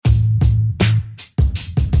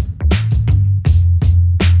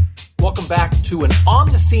back to an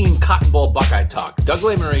on-the-scene Cotton Bowl Buckeye Talk. Doug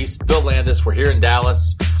Maurice, Bill Landis, we're here in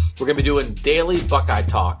Dallas. We're going to be doing daily Buckeye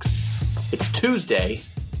Talks. It's Tuesday.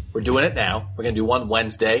 We're doing it now. We're going to do one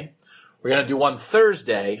Wednesday. We're going to do one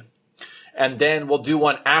Thursday. And then we'll do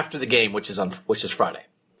one after the game, which is Friday.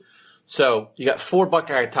 So you got 4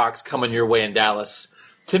 Buckeye Talks coming your way in Dallas.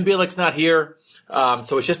 Tim Bielik's not here,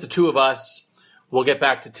 so it's just the two of us. We'll get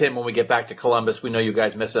back to Tim when we get back to Columbus. We know you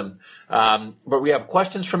guys miss him. But we have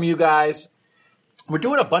questions from you guys. We're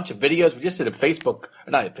doing a bunch of videos. We just did a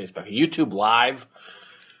YouTube Live.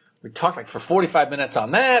 We talked like for 45 minutes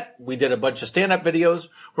on that. We did a bunch of stand-up videos.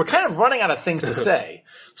 We're kind of running out of things to say.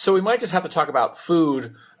 So we might just have to talk about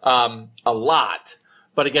food a lot.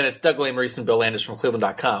 But again, it's Doug Maurice and Bill Landis from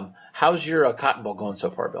Cleveland.com. How's your Cotton Bowl going so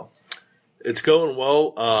far, Bill? It's going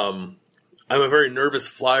well. I'm a very nervous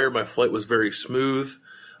flyer. My flight was very smooth.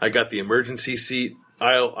 I got the emergency seat,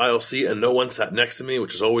 aisle seat, and no one sat next to me,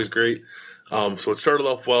 which is always great. So it started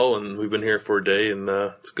off well, and we've been here for a day, and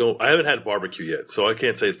it's going. I haven't had barbecue yet, so I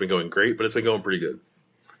can't say it's been going great, but it's been going pretty good.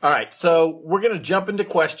 All right, so we're going to jump into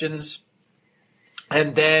questions,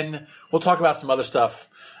 and then we'll talk about some other stuff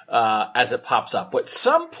as it pops up. But at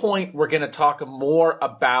some point, we're going to talk more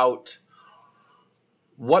about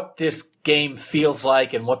what this game feels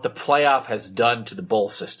like and what the playoff has done to the bowl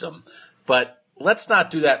system. But let's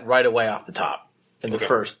not do that right away off the top in the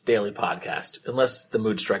first daily podcast, unless the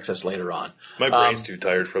mood strikes us later on. My brain's too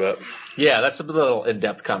tired for that. Yeah, that's a little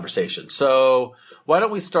in-depth conversation. So why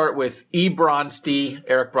don't we start with Eric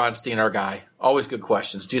Bronstein, our guy. Always good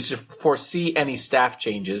questions. Do you foresee any staff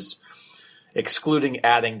changes, excluding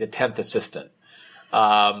adding the 10th assistant?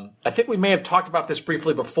 I think we may have talked about this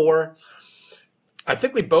briefly before. I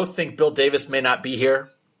think we both think Bill Davis may not be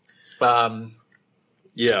here.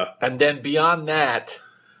 Yeah. And then beyond that,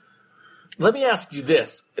 let me ask you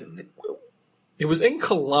this. It was in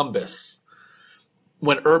Columbus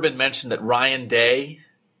when Urban mentioned that Ryan Day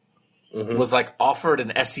was like offered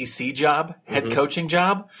an SEC job, head coaching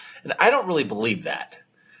job. And I don't really believe that.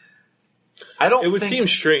 It would seem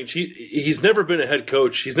strange. He's never been a head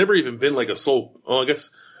coach. He's never even been like a sole, I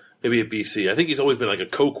guess maybe at BC. I think he's always been like a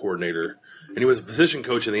co-coordinator. And he was a position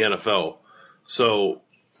coach in the NFL. So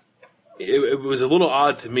it was a little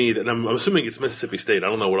odd to me that I'm assuming it's Mississippi State. I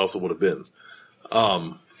don't know what else it would have been.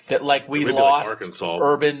 That like we lost like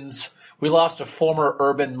Arkansas. We lost a former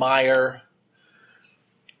Urban Meyer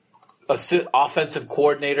offensive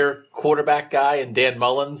coordinator, quarterback guy, and Dan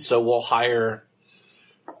Mullen. So we'll hire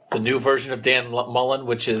the new version of Dan Mullen,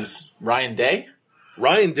 which is Ryan Day.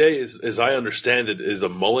 Ryan Day, as I understand it, is a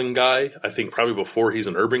Mullen guy. I think probably before he's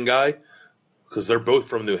an Urban guy. Because they're both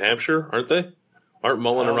from New Hampshire, aren't they? Aren't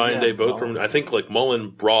Mullen and Ryan Day both from? I think like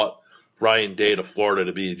Mullen brought Ryan Day to Florida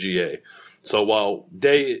to be a GA. So while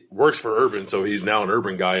Day works for Urban, so he's now an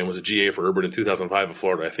Urban guy and was a GA for Urban in 2005 in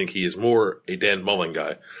Florida, I think he is more a Dan Mullen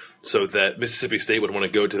guy. So that Mississippi State would want to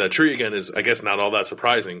go to that tree again is, I guess, not all that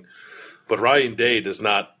surprising. But Ryan Day does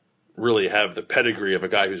not really have the pedigree of a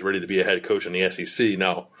guy who's ready to be a head coach in the SEC.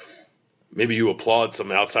 Now, maybe you applaud some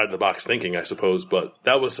outside-the-box thinking, I suppose, but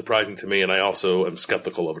that was surprising to me, and I also am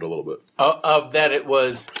skeptical of it a little bit. Of that it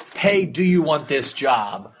was, hey, do you want this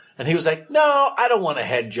job? And he was like, no, I don't want a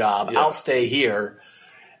head job. Yeah. I'll stay here.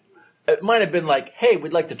 It might have been like, hey,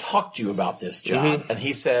 we'd like to talk to you about this job. And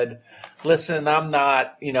he said, listen, I'm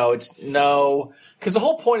not, it's no. Because the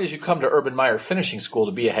whole point is you come to Urban Meyer Finishing School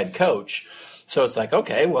to be a head coach. So it's like,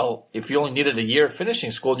 okay, well, if you only needed a year of finishing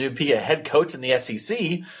school and you'd be a head coach in the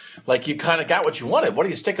SEC, like you kind of got what you wanted. What are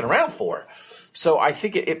you sticking around for? So I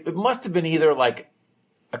think it must have been either like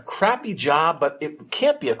a crappy job, but it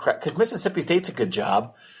can't be a crap because Mississippi State's a good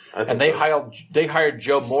job, and they hired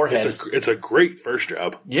Joe Moorhead. It's a great first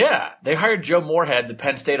job. Yeah, they hired Joe Moorhead, the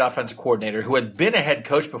Penn State offensive coordinator, who had been a head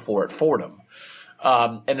coach before at Fordham,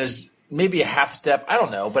 and is maybe a half step. I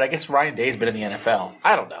don't know, but I guess Ryan Day's been in the NFL.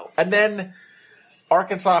 I don't know, and then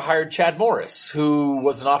Arkansas hired Chad Morris, who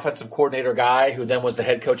was an offensive coordinator guy who then was the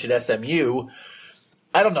head coach at SMU.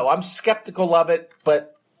 I don't know. I'm skeptical of it,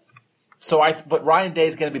 but Ryan Day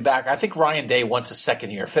is going to be back. I think Ryan Day wants a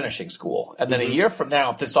second year finishing school. And then a year from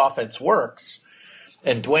now, if this offense works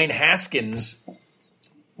and Dwayne Haskins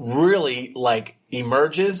really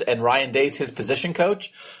emerges and Ryan Day's his position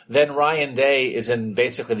coach, then Ryan Day is in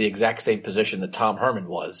basically the exact same position that Tom Herman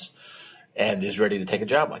was and is ready to take a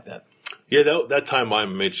job like that. Yeah, that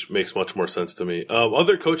timeline makes much more sense to me.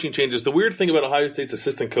 Other coaching changes. The weird thing about Ohio State's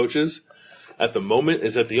assistant coaches at the moment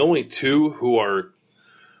is that the only two who are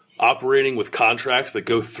operating with contracts that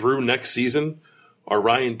go through next season are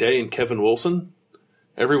Ryan Day and Kevin Wilson.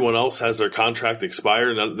 Everyone else has their contract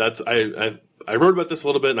expire, and I I wrote about this a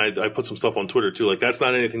little bit, and I put some stuff on Twitter too. Like, that's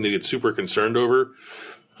not anything to get super concerned over.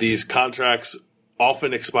 These contracts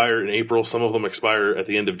often expire in April. Some of them expire at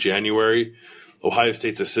the end of January. Ohio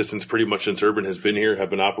State's assistants, pretty much since Urban has been here, have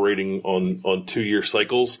been operating on 2-year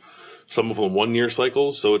cycles. Some of them 1-year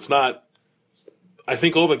cycles. So it's not. I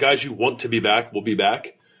think all the guys you want to be back will be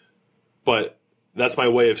back, but that's my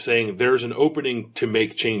way of saying there's an opening to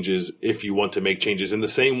make changes if you want to make changes. In the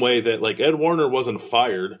same way that, like, Ed Warner wasn't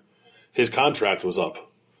fired, his contract was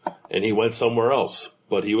up, and he went somewhere else,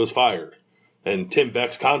 but he was fired. And Tim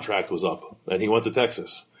Beck's contract was up, and he went to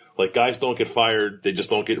Texas. Like, guys don't get fired, they just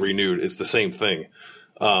don't get renewed. It's the same thing,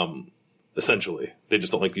 essentially. They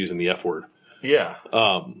just don't like using the F word. Yeah.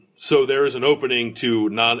 So there is an opening to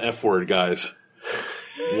non-F word guys.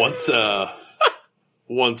 Once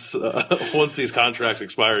these contracts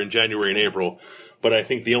expire in January and April, but I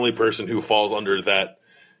think the only person who falls under that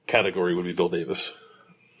category would be Bill Davis.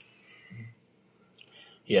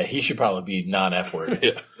 Yeah, he should probably be non-F word.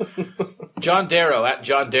 Yeah. John Darrow at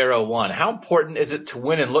John Darrow 1. How important is it to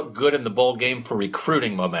win and look good in the bowl game for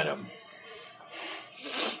recruiting momentum?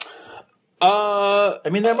 I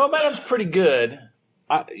mean, their momentum's pretty good.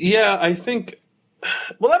 I think.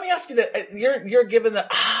 Well, let me ask you that. You're given the.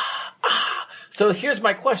 So here's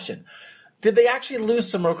my question: did they actually lose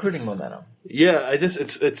some recruiting momentum? Yeah, I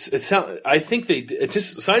think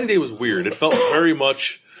signing day was weird. It felt very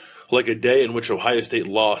much like a day in which Ohio State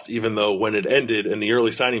lost, even though when it ended and the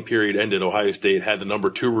early signing period ended, Ohio State had the number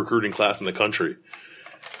 2 recruiting class in the country.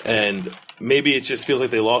 And maybe it just feels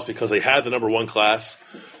like they lost because they had the number 1 class.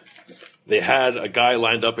 They had a guy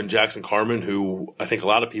lined up in Jackson Carman who I think a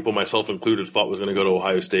lot of people, myself included, thought was going to go to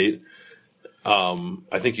Ohio State.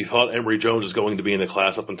 I think you thought Emory Jones was going to be in the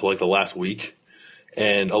class up until like the last week.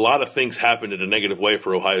 And a lot of things happened in a negative way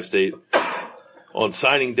for Ohio State on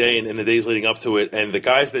signing day and in the days leading up to it. And the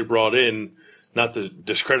guys they brought in, not to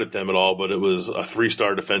discredit them at all, but it was a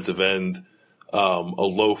 3-star defensive end, a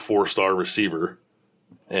low 4-star receiver.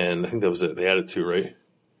 And I think that was it. They added 2, right?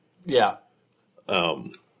 Yeah.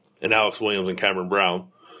 And Alex Williams and Cameron Brown.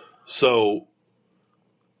 So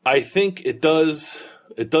I think it does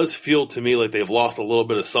feel to me like they've lost a little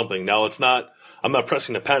bit of something. Now, I'm not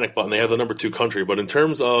pressing the panic button. They have the number 2 country, but in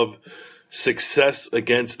terms of success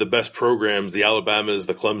against the best programs, the Alabamas,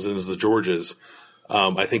 the Clemsons, the Georgias,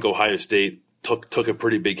 I think Ohio State took a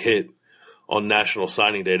pretty big hit on National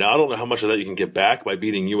Signing Day. Now, I don't know how much of that you can get back by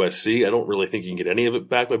beating USC. I don't really think you can get any of it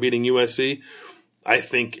back by beating USC. I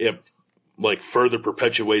think it further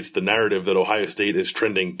perpetuates the narrative that Ohio State is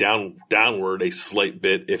trending downward a slight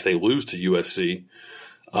bit if they lose to USC.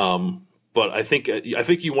 But I think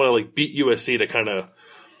you want to beat USC to kind of,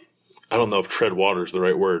 I don't know if tread water is the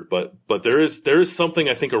right word, but there is something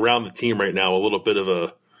I think around the team right now, a little bit of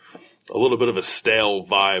a stale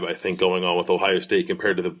vibe I think going on with Ohio State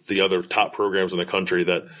compared to the other top programs in the country.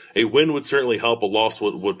 That a win would certainly help, a loss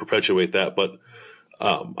would perpetuate that, but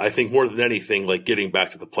I think more than anything, getting back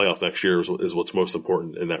to the playoff next year is what's most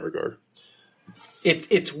important in that regard.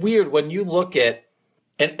 It's weird when you look at,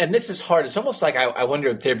 and this is hard. It's almost like I wonder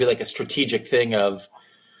if there'd be a strategic thing of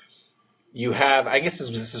you have. I guess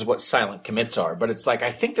this is what silent commits are, but it's I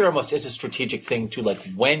think there almost is a strategic thing to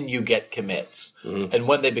when you get commits and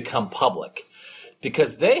when they become public,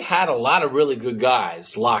 because they had a lot of really good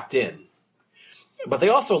guys locked in. But they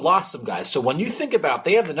also lost some guys. So when you think about,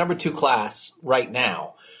 they have the number 2 class right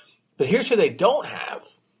now, but here's who they don't have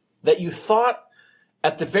that you thought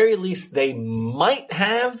at the very least they might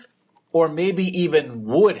have or maybe even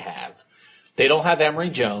would have. They don't have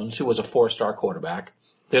Emory Jones, who was a 4-star quarterback.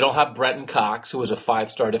 They don't have Brenton Cox, who was a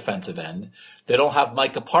 5-star defensive end. They don't have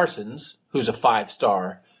Micah Parsons, who's a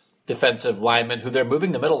 5-star defensive lineman who they're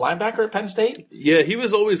moving to middle linebacker at Penn State. Yeah, he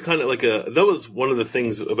was always kind of that was one of the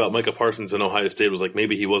things about Micah Parsons in Ohio State was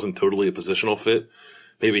maybe he wasn't totally a positional fit.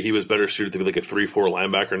 Maybe he was better suited to be a 3-4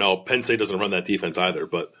 linebacker. Now, Penn State doesn't run that defense either,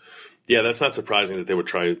 but yeah, that's not surprising that they would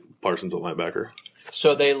try Parsons at linebacker.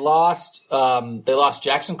 So they lost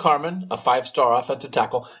Jackson Carman, a 5-star offensive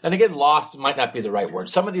tackle. And again, lost might not be the right word.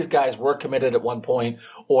 Some of these guys were committed at one point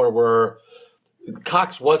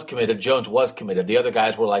Cox was committed, Jones was committed. The other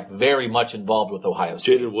guys were very much involved with Ohio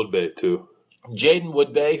State. Jaden Woodbay, too. Jaden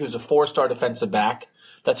Woodbay, who's a 4-star defensive back.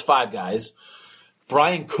 That's 5 guys.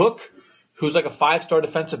 Brian Cook, who's a 5-star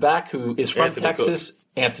defensive back who is from Texas.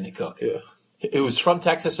 Anthony Cook. Yeah. Who's from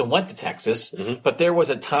Texas and went to Texas. Mm-hmm. But there was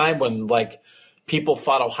a time when people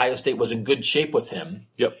thought Ohio State was in good shape with him.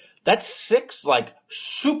 Yep. That's 6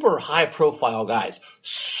 super high profile guys.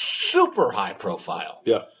 Super high profile.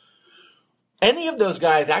 Yeah. Any of those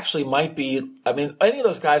guys actually might be, any of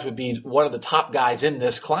those guys would be one of the top guys in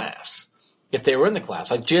this class. if they were in the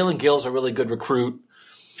class. Like Jalen Gill's a really good recruit.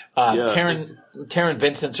 Taron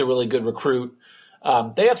Vincent's a really good recruit.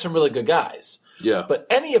 They have some really good guys. Yeah. But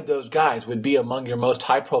any of those guys would be among your most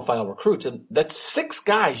high-profile recruits. And that's 6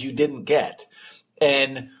 guys you didn't get.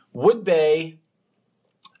 And Woodbay,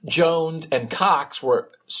 Jones, and Cox were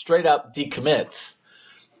straight-up decommits.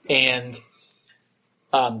 And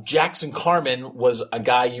Jackson Carman was a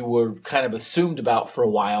guy you were kind of assumed about for a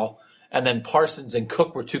while. And then Parsons and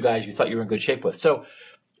Cook were 2 guys you thought you were in good shape with. So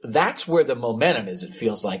that's where the momentum is, it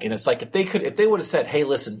feels like. And it's like if they would have said, hey,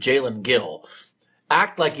 listen, Jalen Gill,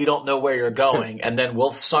 act like you don't know where you're going, and then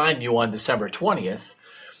we'll sign you on December 20th,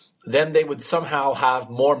 then they would somehow have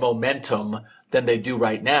more momentum than they do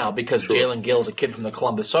right now because Jalen Gill's a kid from the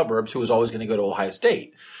Columbus suburbs who was always going to go to Ohio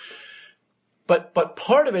State. But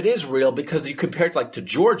part of it is real because you compare it to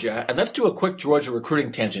Georgia, and let's do a quick Georgia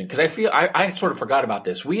recruiting tangent because I feel I sort of forgot about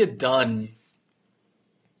this. We had done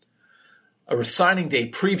a signing day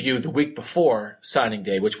preview the week before signing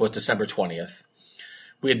day, which was December 20th.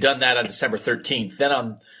 We had done that on December 13th.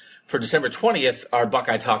 Then for December 20th, our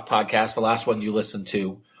Buckeye Talk podcast, the last one you listened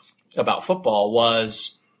to about football,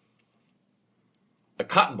 was a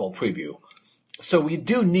Cotton Bowl preview. So we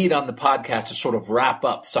do need on the podcast to sort of wrap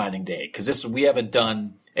up signing day because we haven't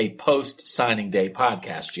done a post-signing day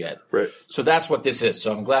podcast yet. Right. So that's what this is.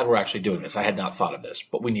 So I'm glad we're actually doing this. I had not thought of this,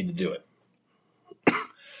 but we need to do it.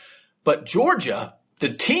 But Georgia, the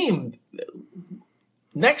team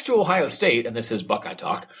next to Ohio State, and this is Buckeye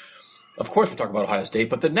Talk, of course we talk about Ohio State,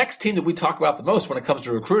 but the next team that we talk about the most when it comes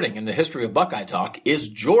to recruiting in the history of Buckeye Talk is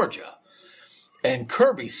Georgia. And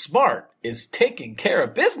Kirby Smart is taking care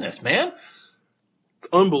of business, man. It's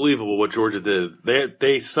unbelievable what Georgia did.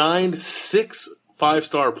 They signed 6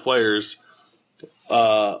 5-star players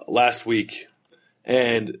last week.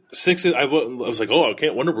 And 6, I was like, I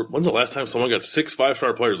can't wonder when's the last time someone got 6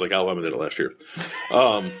 5-star players like Alabama did it last year.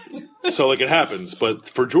 So it happens, but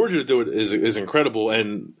for Georgia to do it is incredible.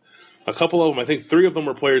 And a couple of them, I think 3 of them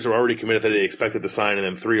were players who were already committed that they expected to sign, and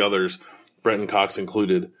then 3 others, Brenton Cox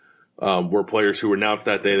included, were players who were announced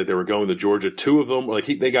that day that they were going to Georgia. 2 of them,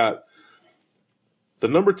 they got the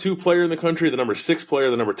number 2 player in the country, the number 6 player,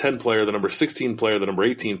 the number 10 player, the number 16 player, the number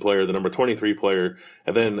 18 player, the number 23 player,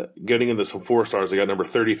 and then getting into some 4-stars, they got number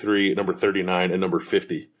 33, number 39, and number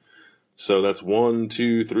 50. So that's 1,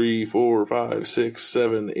 2, 3, 4, 5, 6,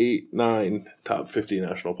 7, 8, 9 top 50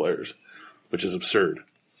 national players, which is absurd.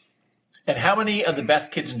 And how many of the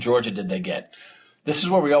best kids in Georgia did they get? This is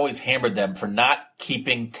where we always hammered them for not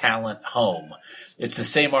keeping talent home. It's the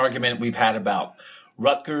same argument we've had about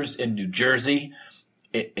Rutgers in New Jersey.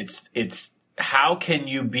 It's how can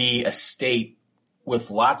you be a state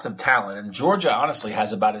with lots of talent? And Georgia honestly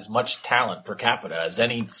has about as much talent per capita as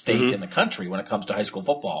any state in the country when it comes to high school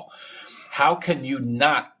football. How can you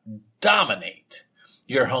not dominate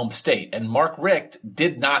your home state? And Mark Richt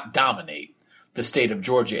did not dominate the state of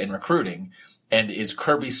Georgia in recruiting. And is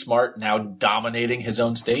Kirby Smart now dominating his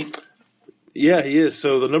own state? Yeah, he is.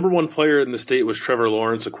 So the number 1 player in the state was Trevor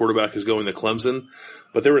Lawrence, a quarterback who's going to Clemson.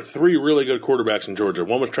 But there were 3 really good quarterbacks in Georgia.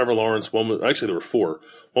 One was Trevor Lawrence. There were 4.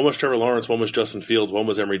 One was Trevor Lawrence. One was Justin Fields. One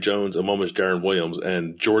was Emory Jones, and one was Darren Williams.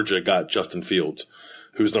 And Georgia got Justin Fields,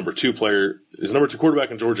 who's number 2 player. Is number 2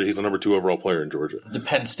 quarterback in Georgia. He's the number 2 overall player in Georgia. The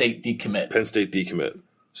Penn State decommit.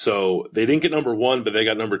 So they didn't get number 1, but they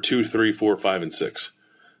got number 2, 3, 4, 5, and 6.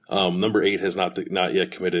 Number 8 has not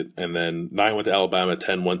yet committed, and then 9 went to Alabama,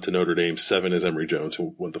 10 went to Notre Dame, 7 is Emory Jones,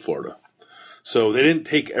 who went to Florida. So they didn't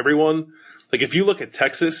take everyone. Like if you look at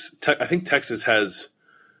Texas, I think Texas has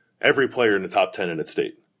every player in the top 10 in its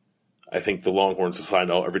state. I think the Longhorns have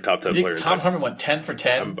signed every top 10 player. Tom Herman went 10 for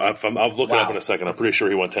 10? I'll look it up in a second. I'm pretty sure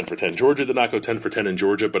he went 10 for 10. Georgia did not go 10 for 10 in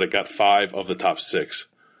Georgia, but it got 5 of the top 6.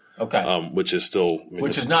 Okay. Which is still...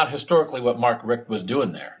 which is not historically what Mark Richt was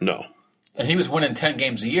doing there. No. And he was winning 10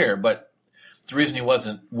 games a year, but the reason he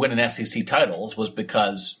wasn't winning SEC titles was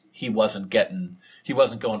because he wasn't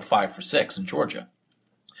going 5 for 6 in Georgia.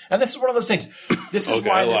 And this is one of those things. This is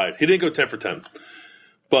why I lied. He didn't go 10 for 10.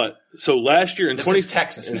 But so last year in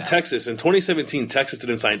Texas, in 2017, Texas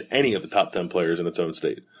didn't sign any of the top 10 players in its own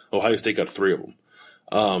state. Ohio State got 3 of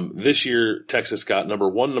them. This year, Texas got number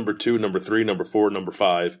 1, number 2, number 3, number 4, number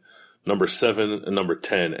 5, number 7, and number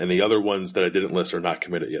 10. And the other ones that I didn't list are not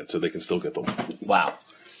committed yet, so they can still get them. Wow.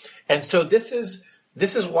 And so this is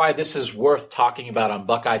why this is worth talking about on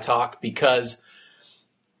Buckeye Talk, because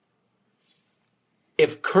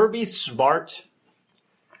if Kirby Smart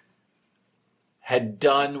had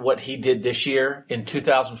done what he did this year in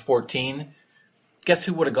 2014, guess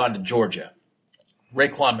who would have gone to Georgia?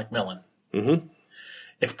 Raekwon McMillan. Mm-hmm.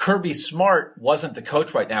 if Kirby Smart wasn't the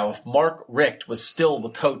coach right now, if Mark Richt was still the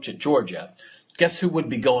coach at Georgia, guess who would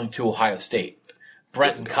be going to Ohio State?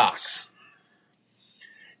 Brenton Cox.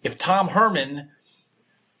 If Tom Herman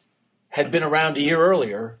had been around a year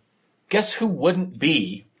earlier, guess who wouldn't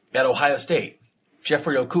be at Ohio State?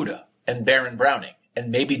 Jeffrey Okudah and Baron Browning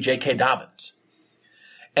and maybe J.K. Dobbins.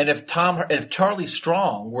 And if Charlie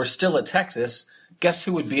Strong were still at Texas, guess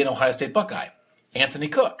who would be an Ohio State Buckeye? Anthony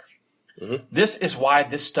Cook. Mm-hmm. This is why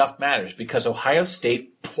this stuff matters, because Ohio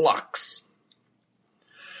State plucks.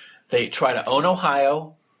 They try to own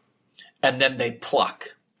Ohio, and then they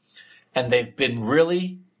pluck. And they've been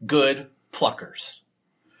really good pluckers.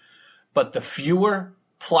 But the fewer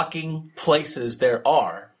plucking places there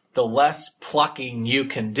are, the less plucking you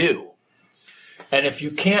can do. And if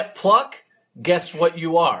you can't pluck, guess what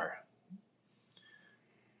you are?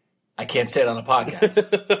 I can't say it on a podcast.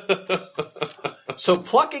 So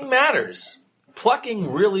plucking matters.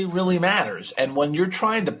 Plucking really, really matters. And when you're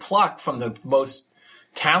trying to pluck from the most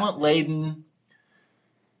talent-laden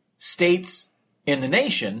states in the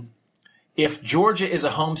nation, if Georgia is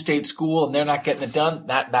a home state school and they're not getting it done,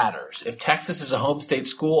 that matters. If Texas is a home state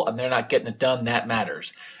school and they're not getting it done, that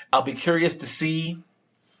matters. I'll be curious to see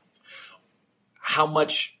how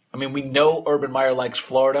much. I mean, we know Urban Meyer likes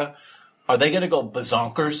Florida. Are they going to go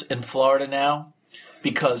bazonkers in Florida now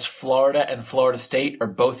because Florida and Florida State are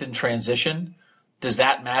both in transition? Does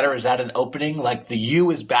that matter? Is that an opening? Like the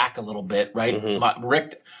U is back a little bit, right? Mm-hmm.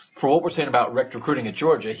 Richt, for what we're saying about Richt recruiting at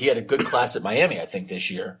Georgia, he had a good class at Miami, I think, this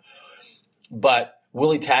year. But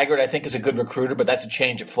Willie Taggart, I think, is a good recruiter, but that's a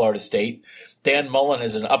change at Florida State. Dan Mullen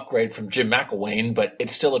is an upgrade from Jim McElwain, but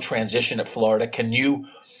it's still a transition at Florida. Can you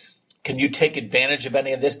take advantage of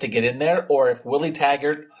any of this to get in there? Or if Willie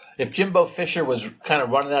Taggart, if Jimbo Fisher was kind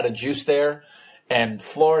of running out of juice there, and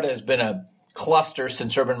Florida has been a cluster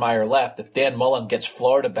since Urban Meyer left, if Dan Mullen gets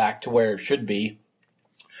Florida back to where it should be,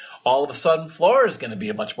 all of a sudden Florida is going to be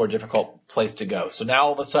a much more difficult place to go. So now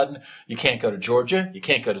all of a sudden you can't go to Georgia, you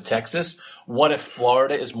can't go to Texas. What if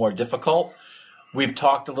Florida is more difficult? We've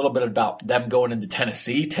talked a little bit about them going into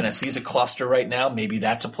Tennessee. Tennessee's a cluster right now. Maybe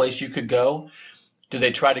that's a place you could go. Do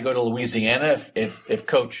they try to go to Louisiana if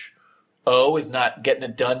Coach O is not getting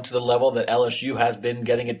it done to the level that LSU has been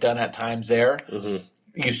getting it done at times there? Mm-hmm.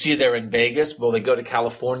 You see they're in Vegas. Will they go to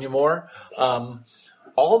California more?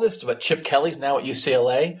 All this, but Chip Kelly's now at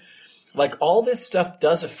UCLA. Like all this stuff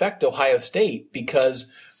does affect Ohio State because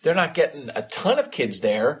they're not getting a ton of kids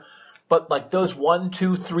there, but like those 1,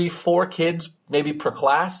 2, 3, 4 kids maybe per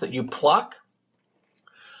class that you pluck,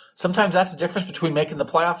 sometimes that's the difference between making the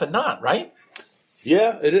playoff and not, right?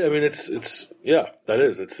 Yeah, it is. I mean, it's yeah, that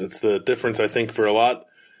is. It's the difference, I think, for a lot.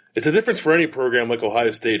 It's a difference for any program like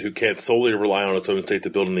Ohio State who can't solely rely on its own state to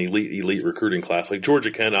build an elite recruiting class. Like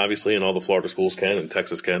Georgia can, obviously, and all the Florida schools can, and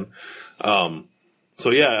Texas can. So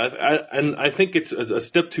yeah, I think it's a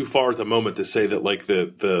step too far at the moment to say that like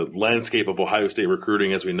the landscape of Ohio State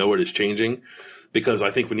recruiting as we know it is changing, because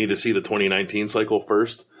I think we need to see the 2019 cycle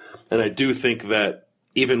first. And I do think that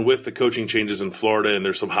even with the coaching changes in Florida, and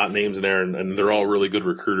there's some hot names in there, and they're all really good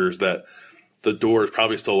recruiters, that the door is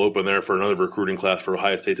probably still open there for another recruiting class for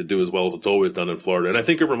Ohio State to do as well as it's always done in Florida. And I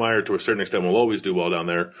think Urban Meyer, to a certain extent, will always do well down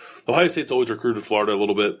there. Ohio State's always recruited Florida a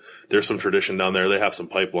little bit. There's some tradition down there. They have some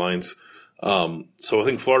pipelines. So I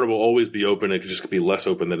think Florida will always be open. It could just be less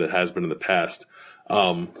open than it has been in the past.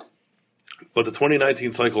 But the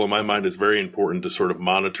 2019 cycle, in my mind, is very important to sort of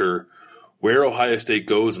monitor where Ohio State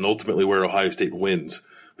goes and ultimately where Ohio State wins,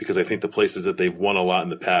 because I think the places that they've won a lot in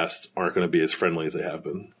the past aren't going to be as friendly as they have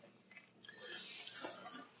been.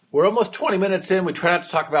 We're almost 20 minutes in. We try not to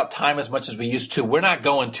talk about time as much as we used to. We're not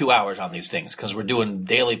going 2 hours on these things because we're doing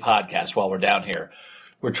daily podcasts while we're down here.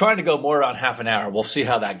 We're trying to go more around half an hour. We'll see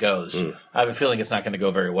how that goes. I have a feeling it's not going to go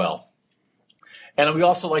very well. And we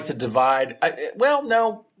also like to divide.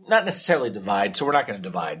 No, not necessarily divide, so we're not going to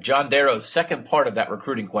divide. John Darrow's second part of that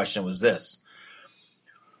recruiting question was this.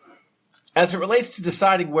 As it relates to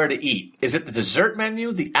deciding where to eat, is it the dessert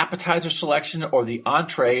menu, the appetizer selection, or the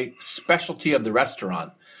entree specialty of the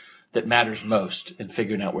restaurant that matters most in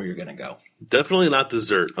figuring out where you're going to go? Definitely not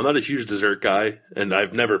dessert. I'm not a huge dessert guy, and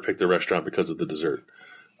I've never picked a restaurant because of the dessert.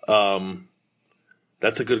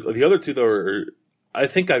 That's a good. The other two, though, I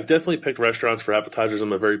think I've definitely picked restaurants for appetizers.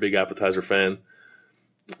 I'm a very big appetizer fan.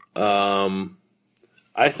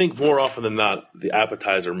 I think more often than not, the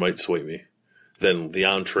appetizer might sway me than the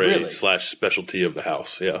entree / specialty of the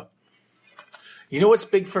house. Yeah. You know what's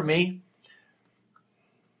big for me?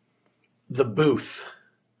 The booth.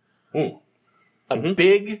 A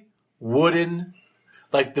big wooden,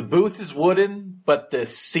 like the booth is wooden, but the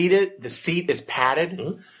seat is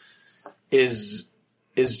padded, is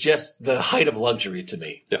is just the height of luxury to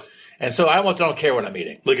me. Yeah. And so I almost don't care what I'm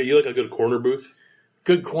eating. You like a good corner booth?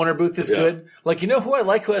 Good corner booth is good. Like, you know who I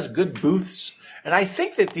like who has good booths? And I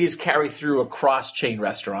think that these carry through across chain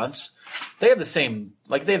restaurants. They have the same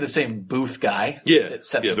booth guy. Yeah. That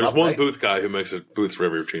sets them There's up, one right? booth guy who makes a booth for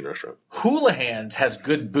every chain restaurant. Houlihan's has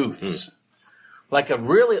good booths. Like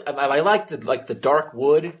I like the dark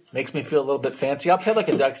wood. Makes me feel a little bit fancy. I'll pay like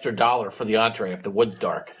an extra $1 for the entree if the wood's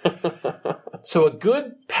dark. So a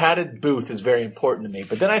good padded booth is very important to me.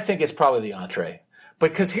 But then I think it's probably the entree.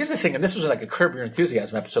 Because here's the thing, and this was like a Curb Your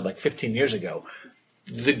Enthusiasm episode like 15 years ago.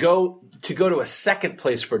 To go to a second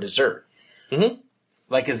place for dessert. Mm-hmm.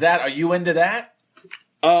 Like, are you into that?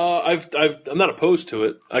 I'm not opposed to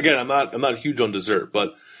it. Again, I'm not huge on dessert,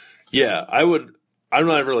 but yeah, I would. I'm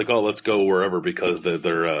not ever like, oh, let's go wherever because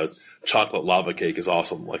their chocolate lava cake is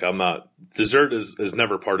awesome. Like, I'm not. Dessert is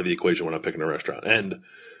never part of the equation when I'm picking a restaurant, and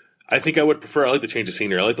I think I would prefer. I like to change the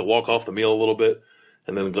scenery. I like to walk off the meal a little bit.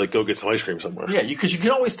 And then go get some ice cream somewhere. Yeah, because you can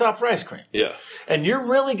always stop for ice cream. Yeah, and you're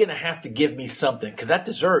really going to have to give me something because that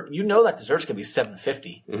dessert's going to be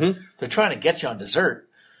 $7.50. Mm-hmm. They're trying to get you on dessert.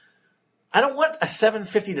 I don't want a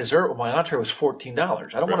 $7.50 dessert when my entree was $14.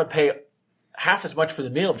 I don't want to pay half as much for the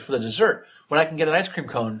meal for the dessert when I can get an ice cream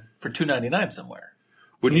cone for $2.99 somewhere.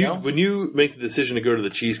 When you make the decision to go to the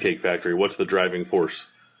Cheesecake Factory, what's the driving force?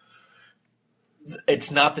 It's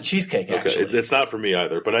not the cheesecake, actually. Okay, it's not for me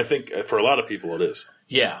either, but I think for a lot of people it is.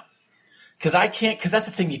 Yeah. Because that's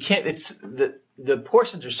the thing, you can't, it's, the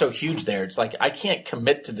portions are so huge there, it's like, I can't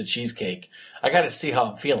commit to the cheesecake. I got to see how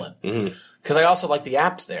I'm feeling. Because I also like the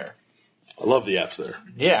apps there. I love the apps there.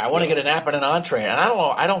 Yeah, I want to get an app and an entree, and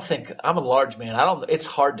I don't think, I'm a large man, it's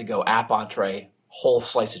hard to go app entree, whole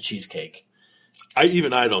slice of cheesecake. I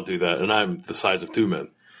don't do that, and I'm the size of two men.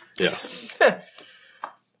 Yeah.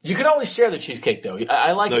 You can always share the cheesecake, though.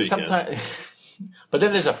 I like it sometimes. But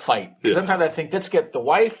then there's a fight. Yeah. Sometimes I think, let's get the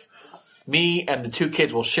wife, me, and the 2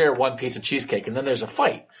 kids will share one piece of cheesecake, and then there's a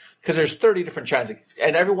fight. Because there's 30 different kinds,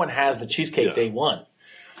 and everyone has the cheesecake they want.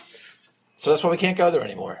 So that's why we can't go there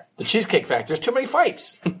anymore. The Cheesecake Factory, there's too many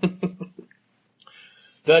fights.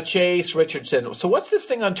 The Chase Richardson. So what's this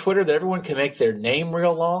thing on Twitter that everyone can make their name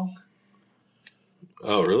real long?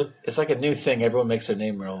 Oh, really? It's like a new thing. Everyone makes their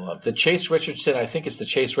name real long. The Chase Richardson, I think it's the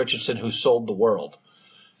Chase Richardson who sold the world.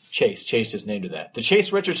 Chase changed his name to that. The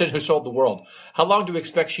Chase Richardson who sold the world. How long do we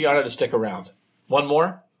expect Schiano to stick around? One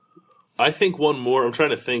more? I think one more. I'm trying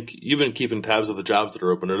to think. You've been keeping tabs of the jobs that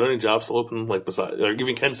are open. Are there any jobs still open? Like besides,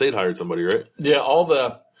 even Kent State hired somebody, right? Yeah, all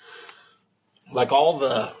the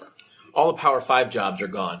Power 5 jobs are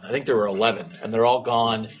gone. I think there were 11, and they're all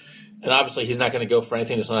gone. And obviously, he's not going to go for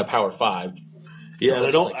anything that's not a Power 5. Yeah, and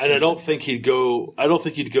I don't think he'd go. I don't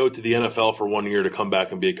think he'd go to the NFL for 1 year to come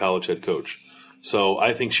back and be a college head coach. So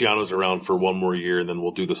I think Schiano's around for one more year, and then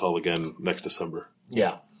we'll do this all again next December.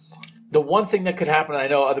 Yeah. The one thing that could happen, I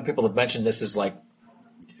know other people have mentioned this, is like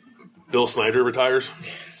Bill Snyder retires.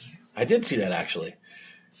 I did see that actually.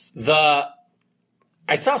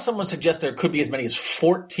 I saw someone suggest there could be as many as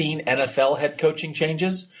 14 NFL head coaching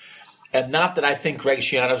changes, and not that I think Greg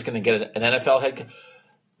Schiano's going to get an NFL head coach.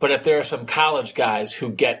 But if there are some college guys who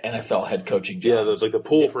get NFL head coaching jobs. Yeah, the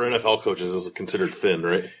pool for NFL coaches is considered thin,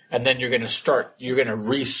 right? And then you're going to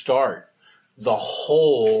restart the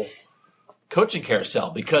whole coaching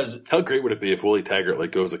carousel because how great would it be if Willie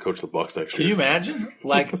Taggart goes to coach the Bucs next year? Can you imagine?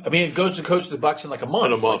 It goes to coach the Bucs in like a month.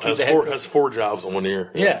 In a month, has 4 jobs in 1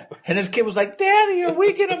 year. Yeah, and his kid was like, "Daddy, are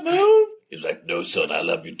we going to move?" He's like, "No, son, I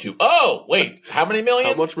love you too." Oh, wait, how many million?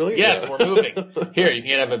 How much million? Yes, we're moving. Here,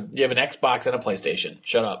 you have an Xbox and a PlayStation.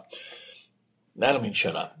 Shut up. I don't mean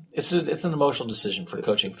shut up. It's an emotional decision for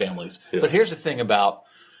coaching families. Yes. But here's the thing about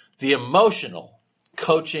the emotional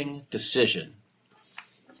coaching decision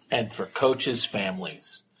and for coaches'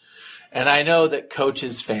 families. And I know that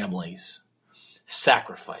coaches' families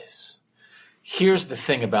sacrifice. Here's the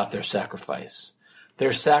thing about their sacrifice.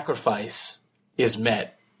 Their sacrifice is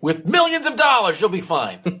met with millions of dollars. You'll be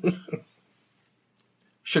fine.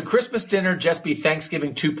 Should Christmas dinner just be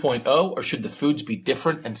Thanksgiving 2.0, or should the foods be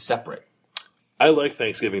different and separate? I like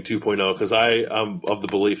Thanksgiving 2.0 because I am of the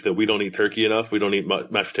belief that we don't eat turkey enough. We don't eat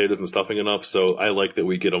mashed potatoes and stuffing enough. So I like that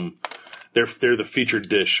we get them. They're the featured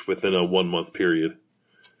dish within a 1 month period.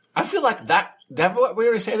 I feel like that we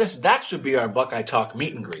already say this. That should be our Buckeye Talk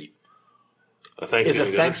meet and greet.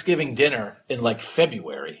 Thanksgiving dinner in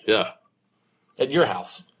February. Yeah. At your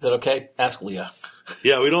house. Is that okay? Ask Leah.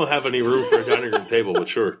 Yeah, we don't have any room for a dining room table, but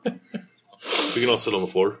sure. We can all sit on the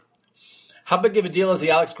floor. How big of a deal is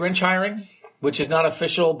the Alex Grinch hiring? which is not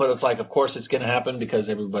official, but it's like, of course it's going to happen because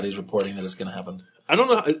everybody's reporting that it's going to happen. I don't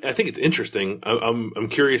know. I think it's interesting. I'm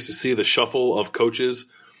curious to see the shuffle of coaches.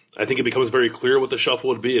 I think it becomes very clear what the shuffle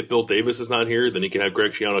would be. If Bill Davis is not here, then you can have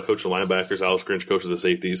Greg Schiano coach the linebackers, Alex Grinch coaches the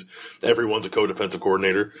safeties. Everyone's a co-defensive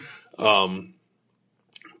coordinator.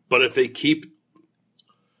 But if they keep,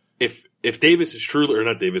 if Davis is truly, or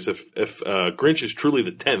not Davis, if Grinch is truly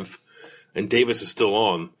the 10th and Davis is still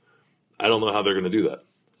on, I don't know how they're going to do that.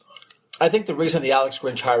 I think the reason the Alex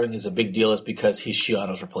Grinch hiring is a big deal is because he's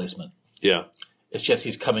Schiano's replacement. Yeah. It's just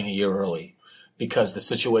he's coming a year early because the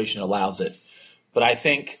situation allows it. But I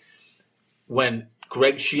think when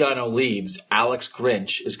Greg Schiano leaves, Alex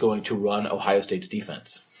Grinch is going to run Ohio State's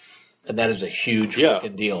defense. And that is a huge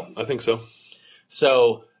freaking deal. I think so.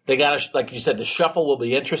 So they got to, like you said, the shuffle will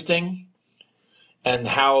be interesting and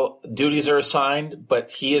how duties are assigned,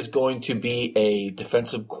 but he is going to be a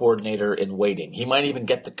defensive coordinator in waiting. He might even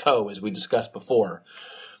get the co, as we discussed before.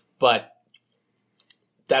 But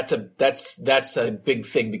that's a big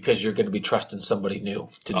thing because you're going to be trusting somebody new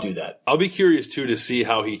to do that. I'll be curious, too, to see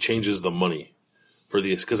how he changes the money for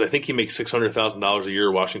these, because I think he makes $600,000 a year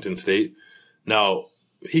at Washington State. Now,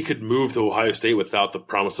 he could move to Ohio State without the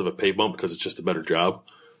promise of a pay bump because it's just a better job.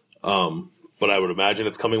 But I would imagine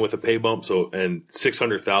it's coming with a pay bump. And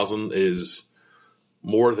 $600,000 is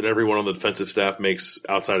more than everyone on the defensive staff makes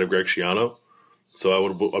outside of Greg Schiano.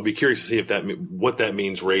 So I'd be curious to see what that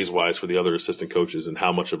means raise-wise for the other assistant coaches and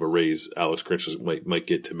how much of a raise Alex Grinch might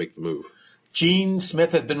get to make the move. Gene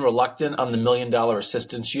Smith has been reluctant on the $1 million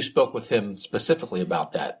assistance. You spoke with him specifically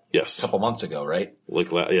about that a couple months ago, right?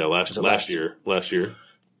 Last year.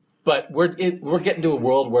 But we're getting to a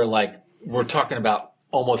world where we're talking about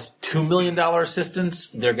almost $2 million assistants.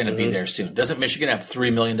 They're going to be there soon. Doesn't Michigan have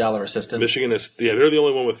 $3 million assistants? Michigan is, they're the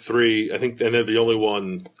only one with 3. I think, and they're the only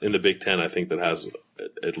one in the Big Ten, I think, that has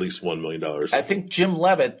at least $1 million assistant. I think Jim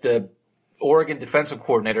Leavitt, the Oregon defensive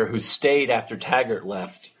coordinator who stayed after Taggart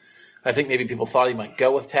left, I think maybe people thought he might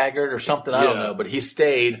go with Taggart or something. I don't know, but he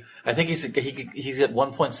stayed. I think he's at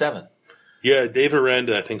 1.7. Yeah, Dave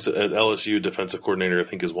Aranda, I think, at LSU defensive coordinator, I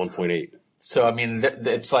think, is 1.8. So, I mean,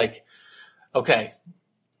 it's like, okay,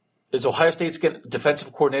 is Ohio State's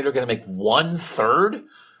defensive coordinator going to make 1/3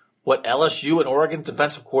 what LSU and Oregon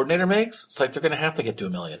defensive coordinator makes? It's like they're going to have to get to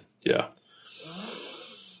 $1 million. Yeah.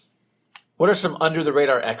 What are some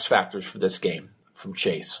under-the-radar X factors for this game from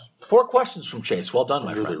Chase? 4 questions from Chase. Well done,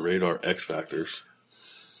 my friend. Under-the-radar X factors.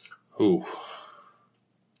 Ooh.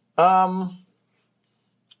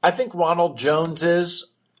 I think Ronald Jones is.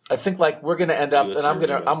 I think we're going to end up, and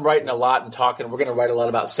I'm writing a lot and talking. We're going to write a lot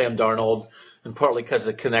about Sam Darnold, and partly because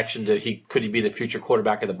of the connection to could he be the future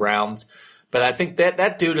quarterback of the Browns. But I think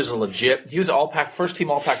that dude is a legit. He was first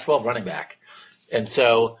team All Pac-12 running back, and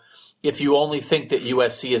so if you only think that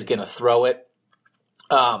USC is going to throw it,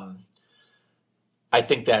 I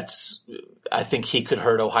think he could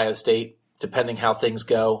hurt Ohio State depending how things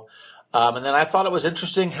go. And then I thought it was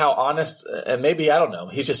interesting how honest, and maybe, I don't know,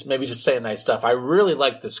 he's just saying nice stuff. I really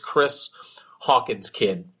like this Chris Hawkins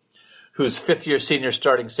kid, who's 5th-year senior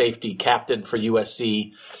starting safety, captain for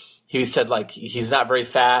USC. He said, he's not very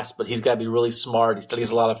fast, but he's got to be really smart. He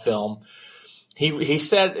studies a lot of film. He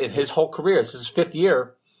said in his whole career, this is his 5th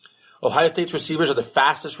year, Ohio State's receivers are the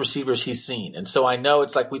fastest receivers he's seen. And so I know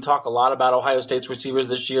it's we talk a lot about Ohio State's receivers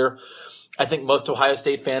this year. I think most Ohio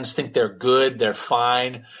State fans think they're good, they're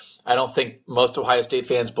fine. I don't think most Ohio State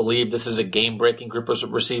fans believe this is a game-breaking group of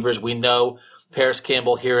receivers. We know Paris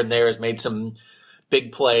Campbell here and there has made some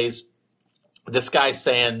big plays. This guy's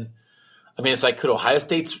saying, I mean, it's could Ohio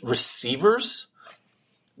State's receivers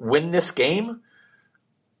win this game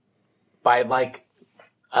by,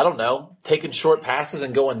 I don't know, taking short passes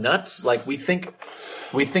and going nuts? We think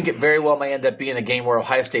it very well may end up being a game where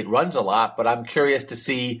Ohio State runs a lot, but I'm curious to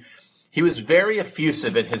see. He was very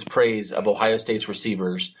effusive in his praise of Ohio State's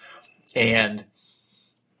receivers, and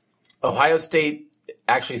Ohio State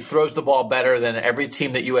actually throws the ball better than every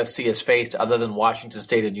team that USC has faced other than Washington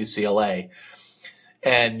State and UCLA.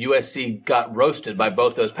 And USC got roasted by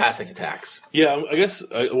both those passing attacks. Yeah, I guess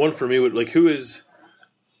one for me would who's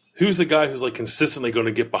the guy who's consistently going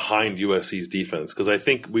to get behind USC's defense? Because I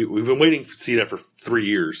think we've been waiting to see that for 3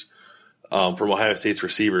 years. From Ohio State's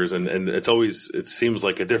receivers, and it seems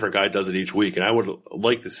like a different guy does it each week. And I would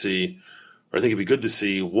like to see, or I think it'd be good to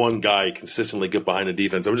see, one guy consistently get behind a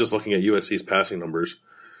defense. I'm just looking at USC's passing numbers.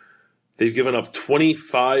 They've given up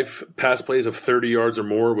 25 pass plays of 30 yards or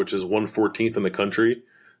more, which is 114th in the country.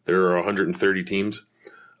 There are 130 teams.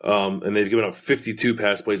 And they've given up 52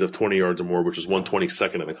 pass plays of 20 yards or more, which is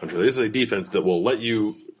 122nd in the country. This is a defense that will let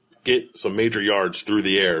you get some major yards through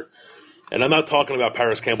the air. And I'm not talking about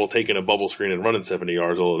Paris Campbell taking a bubble screen and running 70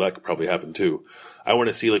 yards, although that could probably happen too. I want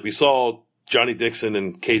to see, like we saw Johnny Dixon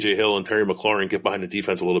and KJ Hill and Terry McLaurin get behind the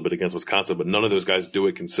defense a little bit against Wisconsin, but none of those guys do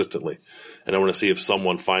it consistently. And I want to see if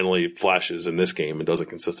someone finally flashes in this game and does it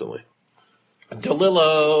consistently.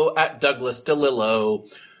 DeLillo at Douglas DeLillo.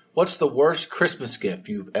 What's the worst Christmas gift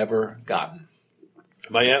you've ever gotten?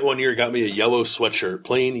 My aunt one year got me a yellow sweatshirt,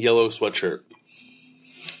 plain yellow sweatshirt.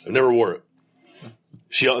 I never wore it.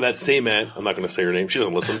 That same aunt, I'm not going to say her name, she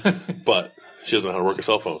doesn't listen, but she doesn't know how to work a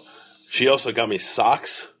cell phone. She also got me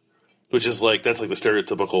socks, which is like, that's like the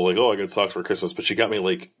stereotypical, like, oh, I got socks for Christmas, but she got me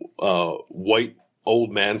like white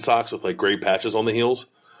old man socks with like gray patches on the heels,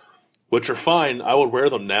 which are fine. I would wear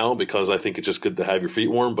them now because I think it's just good to have your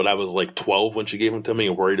feet warm, but I was like 12 when she gave them to me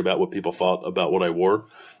and worried about what people thought about what I wore,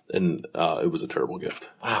 and it was a terrible gift.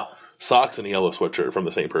 Wow. Socks and a yellow sweatshirt from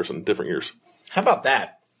the same person, different years. How about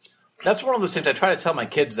that? That's one of those things I try to tell my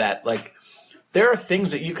kids that, like, there are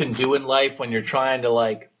things that you can do in life when you're trying to,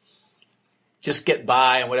 like, just get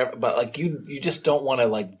by and whatever, but, like, you just don't want to,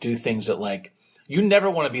 like, do things that, like, you never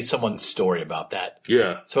want to be someone's story about that.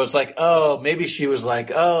 Yeah. So it's like, oh, maybe she was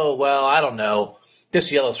like, oh, well, I don't know.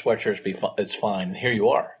 This yellow sweatshirt is fine. And here you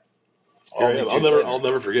are. I'll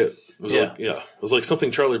never forget. It was it was like something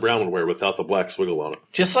Charlie Brown would wear without the black swiggle on it.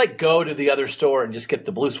 Just like go to the other store and just get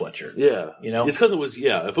the blue sweatshirt. Yeah. You know? It's because it was,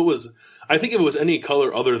 if it was, I think if it was any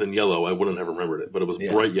color other than yellow, I wouldn't have remembered it, but it was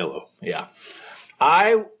bright yellow. Yeah.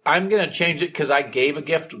 I'm going to change it because I gave a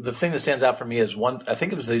gift. The thing that stands out for me is I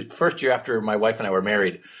think it was the first year after my wife and I were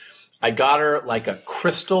married. I got her like a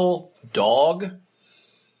crystal dog,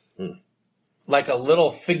 like a little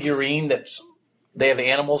figurine they have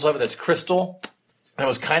animals of it that's crystal. And it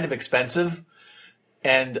was kind of expensive.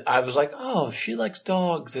 And I was like, oh, she likes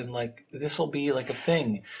dogs and like this will be like a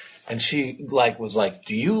thing. And she like was like,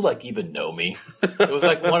 do you like even know me? It was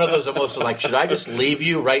like one of those almost like, should I just leave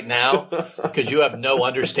you right now? Because you have no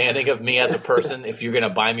understanding of me as a person if you're going to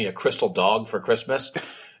buy me a crystal dog for Christmas.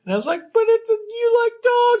 And I was like, but you like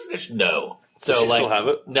dogs? And she, no. So Does she like, still have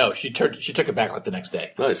it? No, she took it back like the next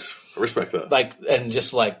day. Nice. I respect that. Like, and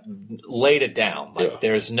just like laid it down. Like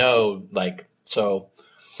there's no like, so.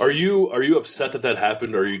 Are you upset that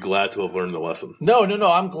happened, or are you glad to have learned the lesson? No.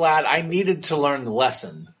 I'm glad. I needed to learn the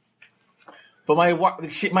lesson. But my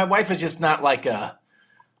wife is just not like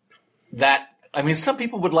that. I mean, some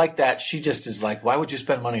people would like that. She just is like, why would you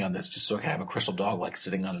spend money on this just so I can have a crystal dog like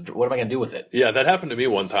sitting on what am I going to do with it? Yeah, that happened to me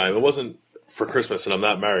one time. It wasn't for Christmas, and I'm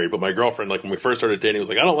not married, but my girlfriend, like when we first started dating, was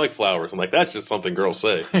like, I don't like flowers. I'm like, that's just something girls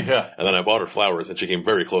say. Yeah. And then I bought her flowers, and she came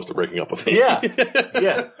very close to breaking up with me.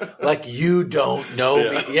 Yeah. Like, you don't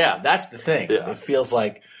know me. Yeah, that's the thing. Yeah. It feels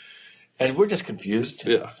like, and we're just confused.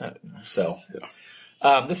 Yeah. So.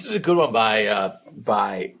 This is a good one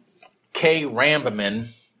by K. Rambman,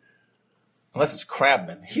 unless it's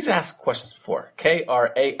Crabman. He's asked questions before.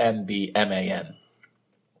 Krambman.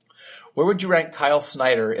 Where would you rank Kyle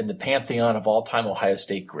Snyder in the pantheon of all-time Ohio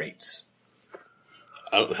State greats?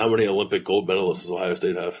 How many Olympic gold medalists does Ohio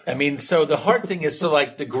State have? I mean, so the hard thing is,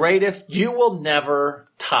 like the greatest, you will never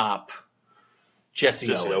top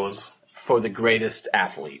Jesse Owens for the greatest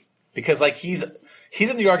athlete because like he's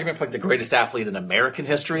in the argument for like the greatest athlete in American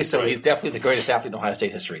history, so he's definitely the greatest athlete in Ohio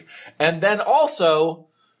State history. And then also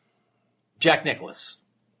Jack Nicklaus.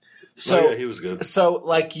 So he was good. So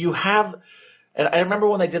like you have, and I remember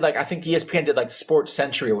when they did like I think ESPN did like Sports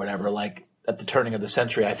Century or whatever, like at the turning of the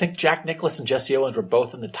century. I think Jack Nicklaus and Jesse Owens were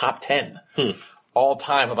both in the top 10 all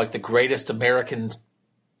time of like the greatest American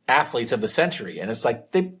athletes of the century, and it's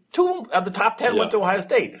like two of the top 10 went to Ohio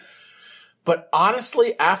State. But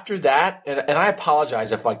honestly, after that, and I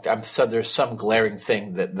apologize if like there's some glaring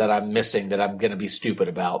thing that I'm missing that I'm going to be stupid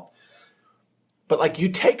about. But like you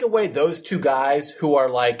take away those two guys who are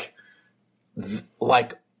like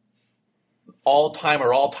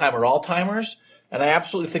all-timers, and I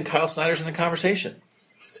absolutely think Kyle Snyder's in the conversation.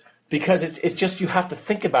 Because it's just you have to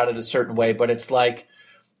think about it a certain way, but it's like,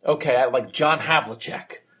 okay, I like John